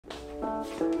I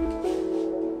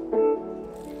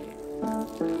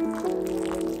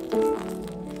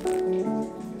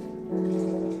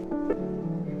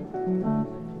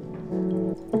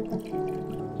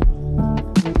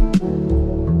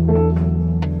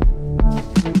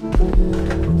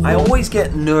always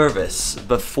get nervous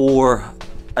before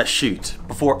a shoot,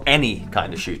 before any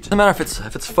kind of shoot. No matter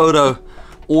if it's photo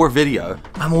or video,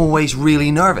 I'm always really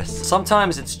nervous.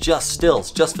 Sometimes it's just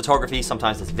stills, just photography,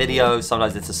 sometimes it's video,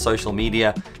 sometimes it's a social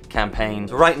media campaign.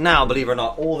 Right now, believe it or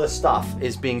not, all this stuff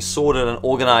is being sorted and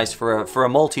organized for a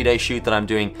multi-day shoot that I'm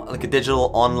doing, like a digital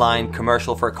online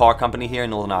commercial for a car company here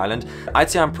in Northern Ireland. I'd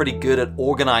say I'm pretty good at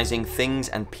organizing things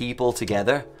and people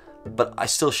together, but I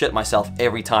still shit myself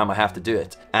every time I have to do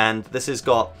it. And this has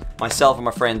got myself and my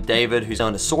friend David, who's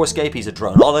known as Sourcecape. He's a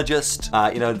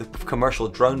dronologist, you know, the commercial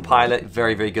drone pilot,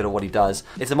 very, very good at what he does.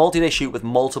 It's a multi-day shoot with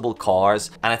multiple cars,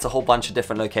 and it's a whole bunch of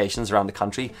different locations around the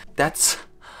country. That's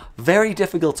very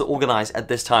difficult to organize at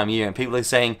this time of year, and people are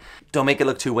saying, don't make it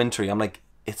look too wintry. I'm like,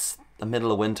 it's the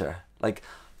middle of winter. Like,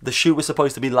 the shoot was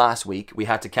supposed to be last week. We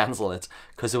had to cancel it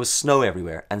because there was snow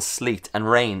everywhere and sleet and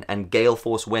rain and gale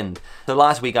force wind. So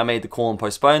last week I made the call and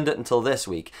postponed it until this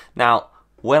week. Now,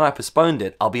 when I postponed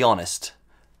it, I'll be honest,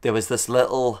 there was this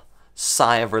little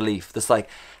sigh of relief. This like,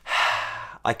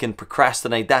 I can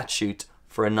procrastinate that shoot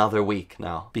for another week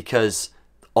now because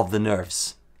of the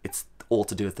nerves. It's all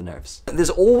to do with the nerves.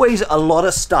 There's always a lot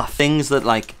of stuff, things that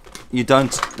like,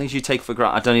 things you take for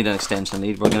granted. I don't need an extension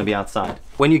lead, we're gonna be outside.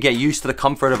 When you get used to the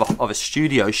comfort of a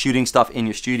studio, shooting stuff in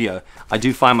your studio, I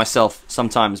do find myself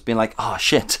sometimes being like, oh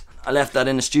shit, I left that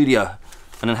in the studio,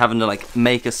 and then having to like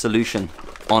make a solution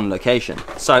on location.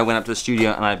 So I went up to the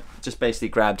studio and I just basically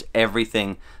grabbed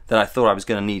everything that I thought I was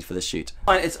gonna need for the shoot.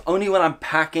 It's only when I'm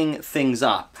packing things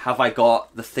up, have I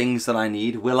got the things that I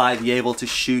need? Will I be able to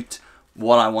shoot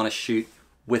what I wanna shoot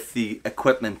with the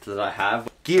equipment that I have?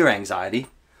 Gear anxiety.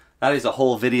 That is a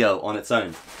whole video on its own.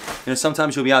 You know,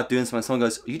 sometimes you'll be out doing something and someone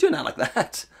goes, are you doing that like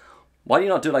that? Why do you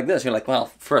not do it like this? You're like, well,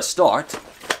 for a start,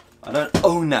 I don't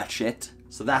own that shit,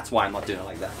 so that's why I'm not doing it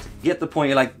like that. You get the point,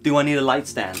 you're like, do I need a light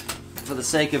stand? For the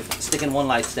sake of sticking one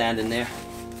light stand in there,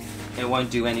 it won't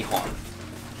do any harm.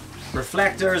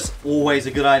 Reflectors, always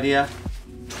a good idea.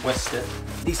 Twist it.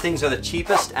 These things are the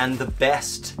cheapest and the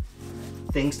best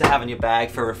things to have in your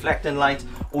bag for reflecting light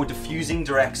or diffusing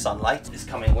direct sunlight is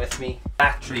coming with me.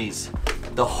 Batteries.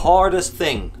 The hardest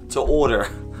thing to order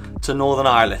to Northern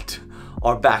Ireland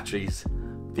are batteries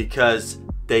because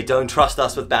they don't trust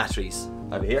us with batteries.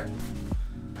 Over here.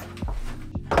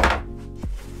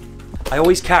 I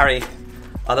always carry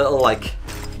a little like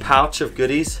pouch of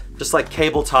goodies, just like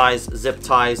cable ties, zip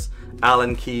ties,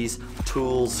 Allen keys,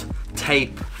 tools,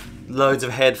 tape, loads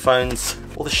of headphones,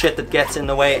 all the shit that gets in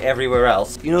the way everywhere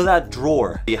else. You know that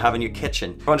drawer you have in your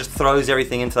kitchen? Everyone just throws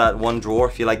everything into that one drawer.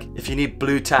 If you need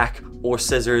blue tack or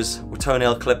scissors or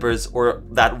toenail clippers or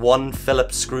that one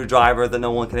Phillips screwdriver that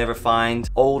no one can ever find,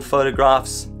 old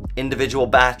photographs, individual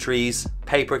batteries,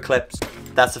 paper clips,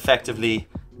 that's effectively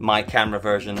my camera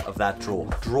version of that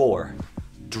drawer.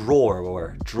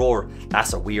 Drawer,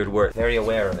 that's a weird word. Very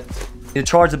aware of it. To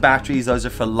charge the batteries, those are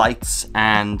for lights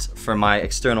and for my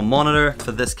external monitor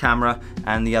for this camera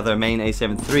and the other main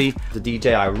A7 III, the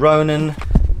DJI Ronin.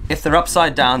 If they're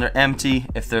upside down, they're empty.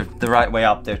 If they're the right way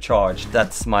up, they're charged.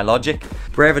 That's my logic.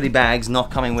 Brevity bags not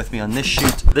coming with me on this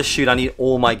shoot. This shoot, I need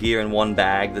all my gear in one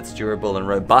bag that's durable and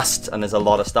robust, and there's a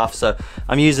lot of stuff. So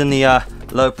I'm using the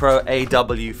Lowepro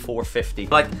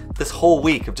AW450. Like this whole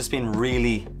week, I've just been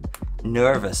really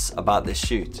nervous about this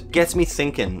shoot. It gets me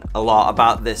thinking a lot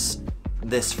about this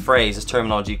phrase, this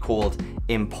terminology called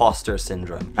imposter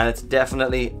syndrome. And it's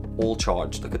definitely all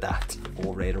charged. Look at that,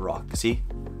 all ready to rock. See?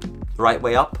 The right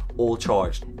way up, all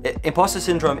charged. Imposter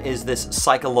syndrome is this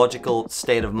psychological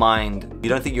state of mind. You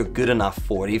don't think you're good enough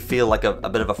for it. You feel like a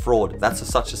bit of a fraud. That's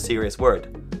such a serious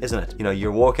word, isn't it? You know,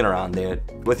 you're walking around there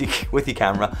with your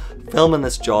camera, filming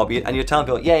this job, and you're telling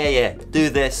people, yeah, do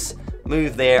this,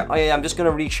 move there, oh yeah, I'm just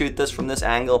gonna reshoot this from this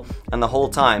angle, and the whole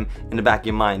time in the back of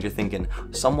your mind you're thinking,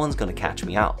 someone's gonna catch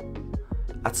me out.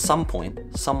 At some point,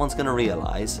 someone's gonna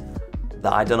realize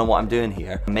that I don't know what I'm doing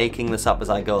here, I'm making this up as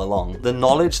I go along. The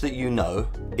knowledge that you know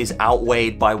is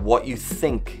outweighed by what you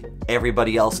think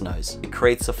everybody else knows. It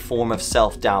creates a form of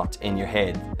self-doubt in your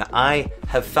head. Now, I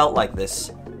have felt like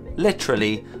this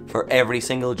literally for every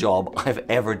single job I've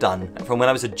ever done. From when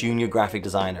I was a junior graphic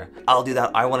designer. I'll do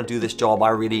that, I wanna do this job, I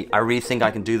really think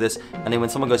I can do this. And then when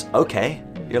someone goes, okay,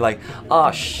 you're like,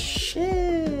 oh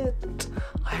shit,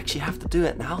 I actually have to do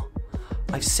it now.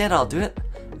 I've said I'll do it,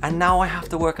 and now I have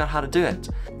to work out how to do it.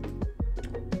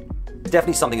 It's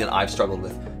definitely something that I've struggled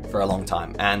with for a long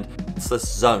time, and It's this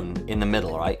zone in the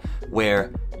middle, right?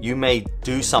 Where you may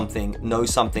do something, know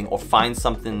something, or find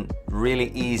something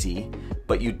really easy,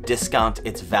 but you discount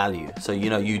its value. So, you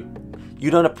know, you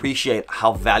don't appreciate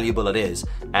how valuable it is.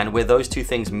 And where those two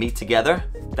things meet together,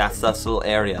 that's this little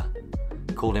area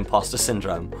called imposter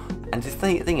syndrome. And the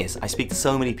thing is, I speak to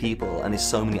so many people, and there's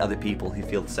so many other people who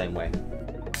feel the same way.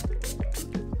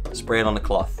 Spray it on the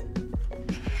cloth,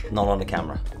 not on the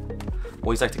camera.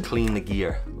 Always like to clean the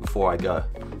gear before I go.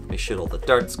 Make sure all the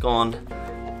dirt's gone.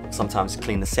 Sometimes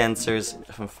clean the sensors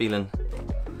if I'm feeling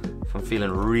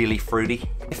really fruity.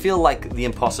 I feel like the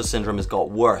imposter syndrome has got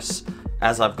worse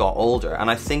as I've got older, and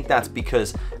I think that's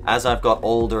because as I've got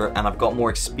older and I've got more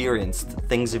experienced,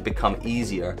 things have become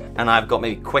easier, and I've got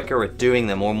maybe quicker at doing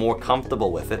them or more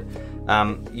comfortable with it.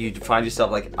 You find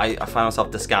yourself like, I find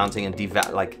myself discounting and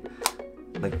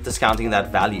discounting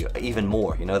that value even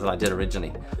more, you know, than I did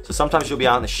originally. So sometimes you'll be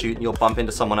out in the shoot and you'll bump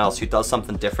into someone else who does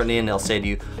something differently, and they'll say to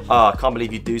you, oh, I can't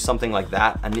believe you do something like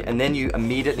that. And then you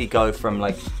immediately go from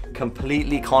like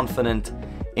completely confident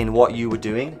in what you were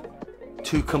doing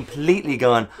to completely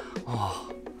going,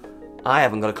 oh, I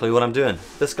haven't got a clue what I'm doing.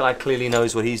 This guy clearly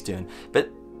knows what he's doing. But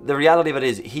the reality of it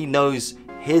is, he knows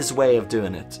his way of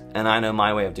doing it, and I know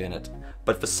my way of doing it.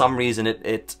 But for some reason,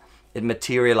 it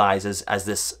materializes as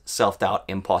this self-doubt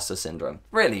imposter syndrome.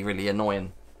 Really, really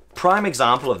annoying. Prime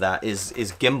example of that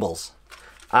is gimbals.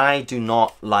 I do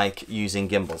not like using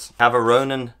gimbals. I have a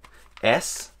Ronin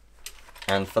S,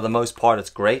 and for the most part, it's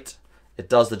great. It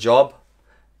does the job.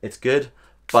 It's good,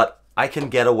 but I can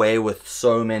get away with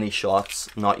so many shots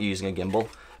not using a gimbal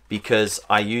because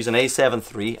I use an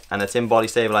A7 III and its in-body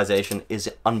stabilization is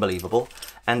unbelievable.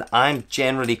 And I'm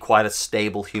generally quite a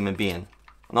stable human being.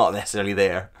 Not necessarily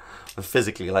there, but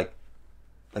physically, like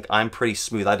I'm pretty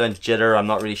smooth. I don't jitter, I'm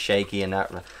not really shaky and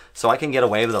that. So I can get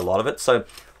away with a lot of it. So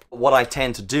what I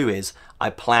tend to do is I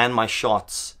plan my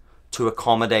shots to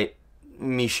accommodate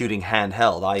me shooting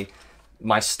handheld.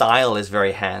 My style is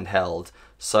very handheld.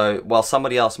 So while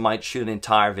somebody else might shoot an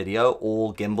entire video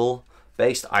all gimbal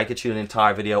based, I could shoot an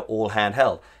entire video all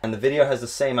handheld. And the video has the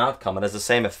same outcome, it has the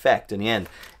same effect in the end.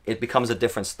 It becomes a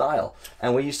different style.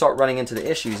 And where you start running into the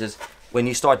issues is when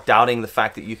you start doubting the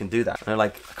fact that you can do that. And they're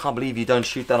like, I can't believe you don't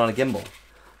shoot that on a gimbal.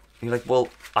 And you're like, well,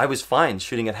 I was fine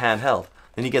shooting it handheld.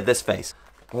 Then you get this face.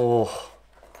 Oh.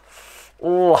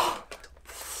 Oh.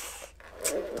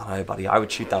 I don't know, buddy, I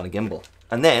would shoot that on a gimbal.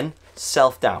 And then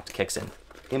self-doubt kicks in.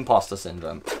 Imposter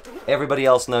syndrome. Everybody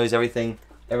else knows everything.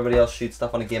 Everybody else shoots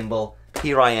stuff on a gimbal.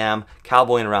 Here I am,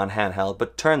 cowboying around handheld.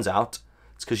 But turns out,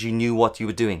 it's because you knew what you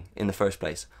were doing in the first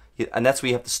place. And that's where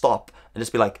you have to stop and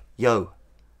just be like, yo,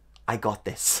 I got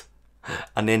this.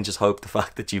 And then just hope the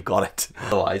fact that you've got it.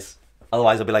 Otherwise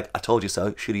I'll be like, I told you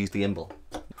so, should have used the gimbal.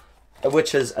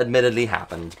 Which has admittedly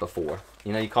happened before.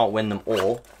 You know, you can't win them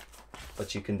all,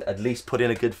 but you can at least put in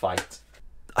a good fight.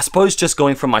 I suppose just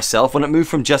going from myself, when it moved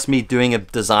from just me doing a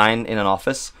design in an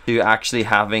office to actually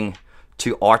having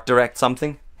to art direct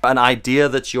something, an idea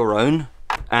that's your own,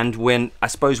 and when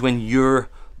you're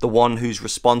the one who's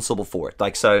responsible for it.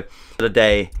 Like, so the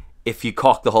day, if you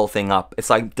cock the whole thing up, it's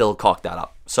like, Dill cocked that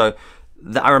up. So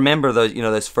I remember those, you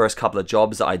know, those first couple of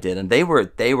jobs that I did, and they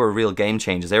were real game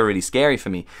changers. They were really scary for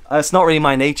me. It's not really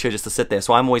my nature just to sit there,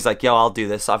 so I'm always like, yo, I'll do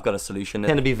this, I've got a solution. I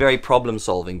tend to be very problem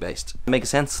solving based. Make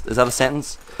sense? Is that a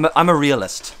sentence? I'm a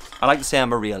realist. I like to say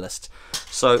I'm a realist.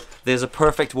 So there's a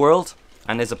perfect world,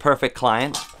 and there's a perfect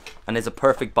client, and there's a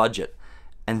perfect budget.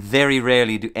 And very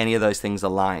rarely do any of those things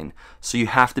align. So you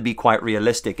have to be quite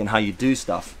realistic in how you do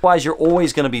stuff. Otherwise, you're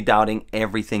always going to be doubting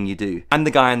everything you do. I'm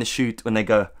the guy in the shoot when they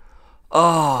go,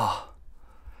 oh,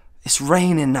 it's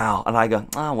raining now. And I go,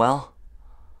 oh, well,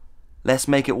 let's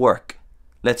make it work.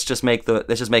 Let's just make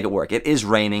it work. It is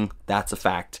raining, that's a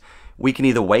fact. We can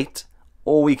either wait,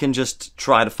 or we can just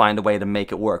try to find a way to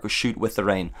make it work, or shoot with the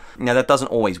rain. Now, that doesn't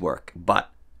always work,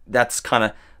 but that's kind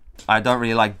of, I don't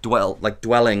really like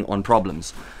dwelling on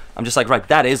problems. I'm just like, right,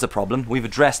 that is a problem. We've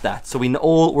addressed that. So we're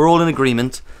all in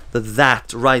agreement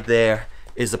that right there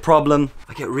is the problem.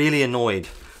 I get really annoyed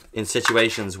in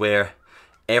situations where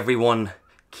everyone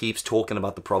keeps talking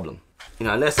about the problem. You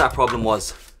know, unless that problem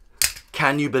was,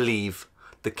 can you believe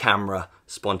the camera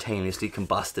spontaneously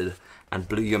combusted and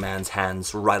blew your man's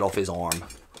hands right off his arm?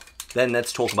 Then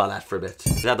let's talk about that for a bit.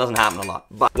 That doesn't happen a lot.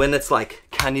 But when it's like,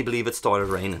 can you believe it started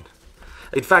raining?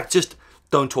 In fact, just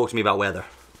don't talk to me about weather.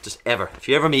 Just ever. If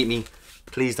you ever meet me,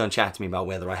 please don't chat to me about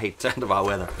weather. I hate chatting about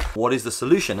weather. What is the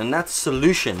solution? And that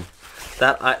solution,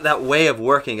 that way of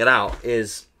working it out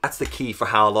that's the key for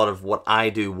how a lot of what I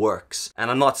do works.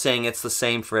 And I'm not saying it's the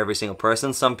same for every single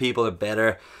person. Some people are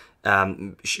better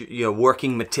you know,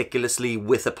 working meticulously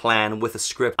with a plan, with a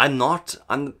script. I'm not.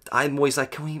 I'm always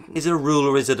like, is it a rule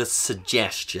or is it a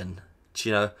suggestion?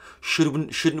 You know,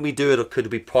 shouldn't we do it, or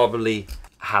could we probably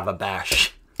have a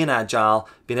bash? Being agile,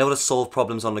 being able to solve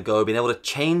problems on the go, being able to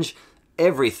change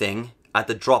everything at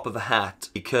the drop of a hat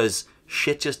because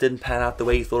shit just didn't pan out the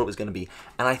way you thought it was going to be.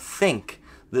 And I think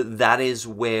that that is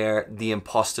where the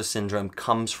imposter syndrome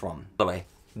comes from. By the way,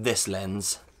 this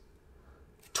lens,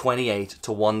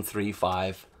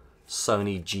 28-135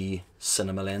 Sony G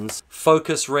cinema lens.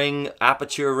 Focus ring,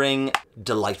 aperture ring,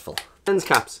 delightful. Lens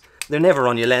caps. They're never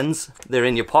on your lens. They're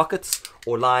in your pockets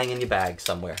or lying in your bag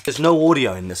somewhere. There's no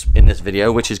audio in this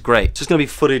video, which is great. It's just gonna be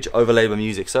footage overlaid with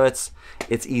music, so it's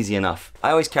easy enough.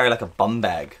 I always carry like a bum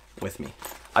bag with me.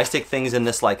 I stick things in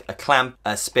this, like a clamp,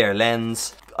 a spare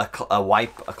lens, a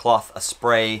wipe, a cloth, a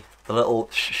spray, the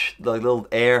little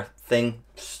air thing,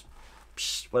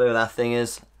 whatever that thing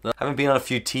is. I haven't been on a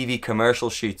few TV commercial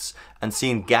shoots and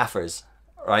seen gaffers,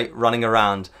 right, running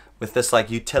around with this like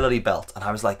utility belt, and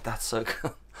I was like, that's so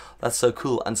cool. That's so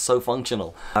cool and so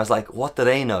functional. I was like, what do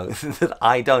they know that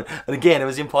I don't? And again, it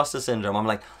was imposter syndrome. I'm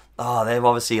like, oh, they've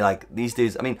obviously, like, these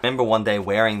dudes. I mean, I remember one day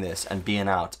wearing this and being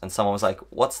out, and someone was like,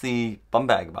 what's the bum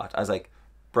bag about? I was like,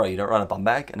 bro, you don't run a bum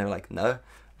bag? And they were like, no. I'm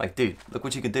like, dude, look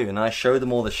what you can do. And I showed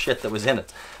them all the shit that was in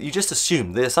it. You just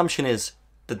assume. The assumption is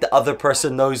that the other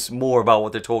person knows more about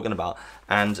what they're talking about.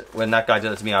 And when that guy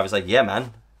did it to me, I was like, yeah,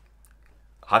 man.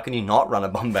 How can you not run a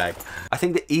bum bag? I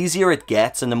think the easier it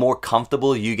gets and the more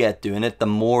comfortable you get doing it, the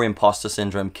more imposter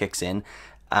syndrome kicks in.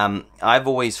 I've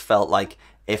always felt like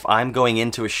if I'm going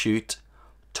into a shoot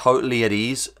totally at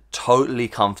ease, totally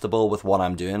comfortable with what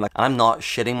I'm doing, like I'm not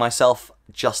shitting myself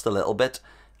just a little bit,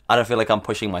 I don't feel like I'm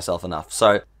pushing myself enough.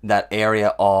 So that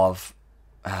area of,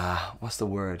 what's the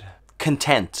word?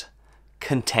 Content.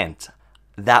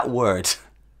 That word.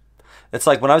 It's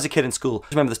like when I was a kid in school, I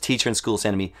remember this teacher in school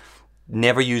saying to me,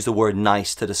 never use the word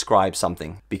nice to describe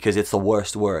something because it's the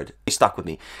worst word. It stuck with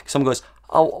me. Someone goes,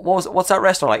 oh, what's that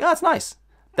restaurant like? Oh, it's nice.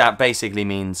 That basically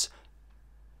means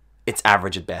it's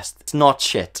average at best. It's not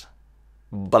shit,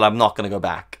 but I'm not going to go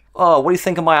back. Oh, what do you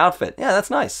think of my outfit? Yeah, that's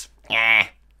nice. Yeah,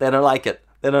 they don't like it.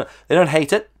 They don't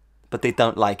hate it, but they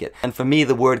don't like it. And for me,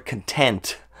 the word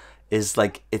content is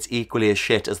like, it's equally as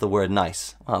shit as the word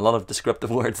nice. Well, a lot of descriptive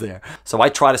words there. So I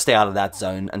try to stay out of that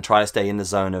zone and try to stay in the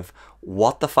zone of,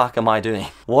 what the fuck am I doing?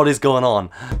 What is going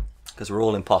on? Because we're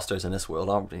all imposters in this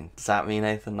world, aren't we? Does that mean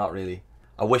anything? Not really.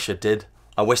 I wish it did.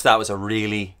 I wish that was a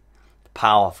really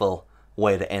powerful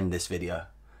way to end this video.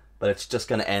 But it's just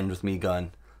gonna end with me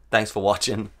going, thanks for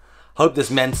watching. Hope this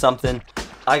meant something.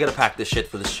 I gotta pack this shit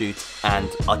for the shoot, and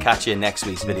I'll catch you in next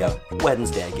week's video.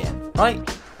 Wednesday again.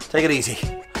 Right? Take it easy.